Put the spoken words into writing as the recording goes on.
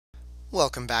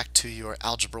Welcome back to your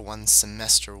Algebra 1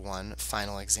 Semester 1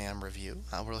 final exam review.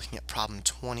 We're looking at problem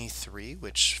 23,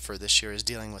 which for this year is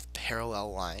dealing with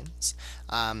parallel lines.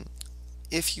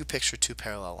 If you picture two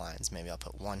parallel lines, maybe I'll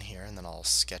put one here and then I'll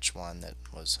sketch one that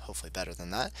was hopefully better than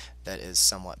that is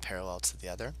somewhat parallel to the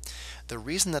other. The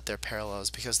reason that they're parallel is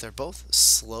because they're both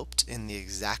sloped in the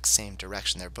exact same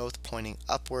direction. They're both pointing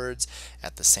upwards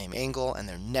at the same angle, and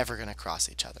they're never going to cross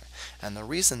each other. And the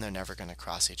reason they're never going to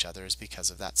cross each other is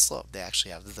because of that slope. They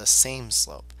actually have the same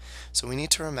slope. So we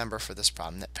need to remember for this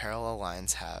problem that parallel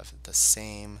lines have the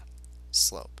same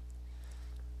slope.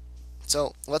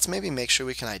 So let's maybe make sure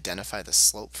we can identify the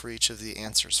slope for each of the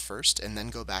answers first, and then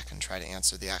go back and try to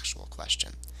answer the actual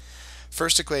question.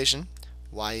 First equation,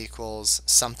 y equals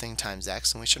something times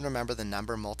x, and we should remember the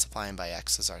number multiplying by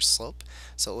x is our slope.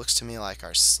 So it looks to me like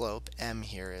our slope, m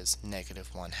here, is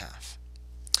negative 1/2.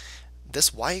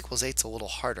 This y equals 8 is a little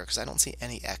harder because I don't see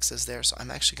any x's there, so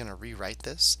I'm actually going to rewrite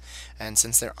this. And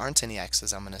since there aren't any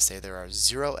x's, I'm going to say there are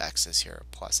 0 x's here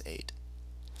plus 8.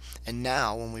 And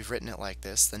now, when we've written it like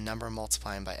this, the number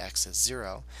multiplying by x is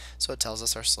 0, so it tells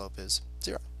us our slope is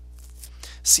 0.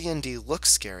 C and D look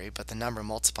scary, but the number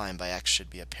multiplying by x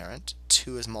should be apparent.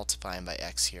 2 is multiplying by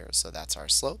x here, so that's our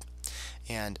slope.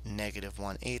 And negative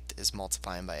 1/8 is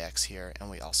multiplying by x here, and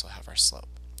we also have our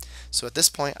slope. So at this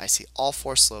point, I see all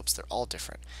four slopes. They're all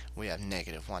different. We have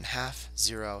negative 1/2,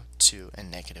 0, 2,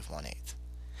 and negative 1/8.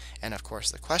 And of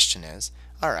course, the question is,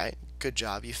 all right, good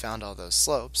job, you found all those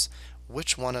slopes.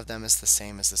 Which one of them is the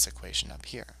same as this equation up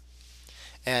here?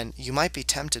 And you might be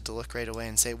tempted to look right away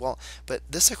and say, well, but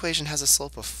this equation has a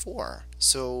slope of 4,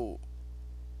 so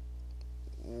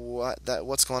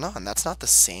what's going on? That's not the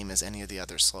same as any of the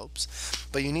other slopes.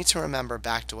 But you need to remember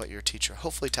back to what your teacher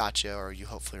hopefully taught you, or you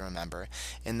hopefully remember,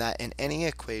 in that in any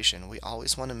equation we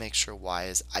always want to make sure y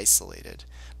is isolated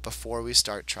before we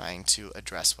start trying to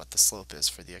address what the slope is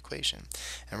for the equation.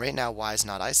 And right now y is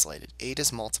not isolated. 8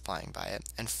 is multiplying by it,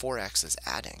 and 4x is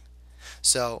adding.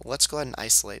 So let's go ahead and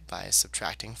isolate by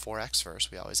subtracting 4x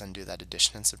first. We always undo that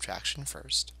addition and subtraction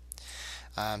first.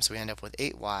 So we end up with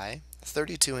 8y.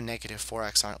 32 and negative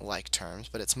 4x aren't like terms,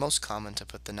 but it's most common to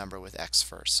put the number with x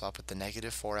first. So I'll put the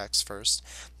negative 4x first,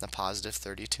 the positive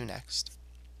 32 next.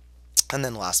 And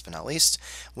then last but not least,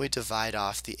 we divide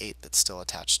off the 8 that's still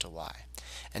attached to y.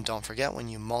 And don't forget, when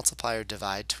you multiply or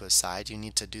divide to a side, you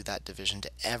need to do that division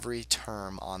to every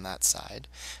term on that side.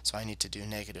 So I need to do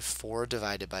negative 4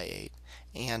 divided by 8,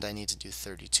 and I need to do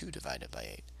 32 divided by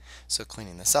 8. So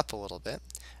cleaning this up a little bit,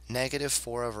 negative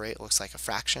 4 over 8 looks like a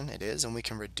fraction. It is, and we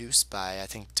can reduce by, I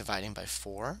think, dividing by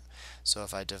 4. So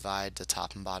if I divide the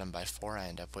top and bottom by 4, I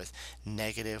end up with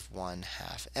negative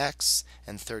 1/2 x,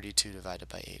 and 32 divided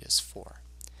by 8 is 4.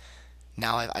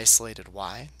 Now I've isolated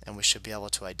y, and we should be able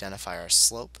to identify our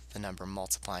slope. The number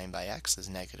multiplying by x is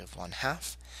negative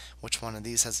 1/2. Which one of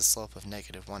these has a slope of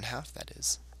negative 1/2? That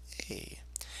is A.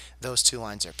 Those two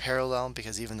lines are parallel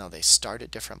because even though they start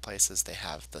at different places, they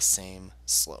have the same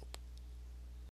slope.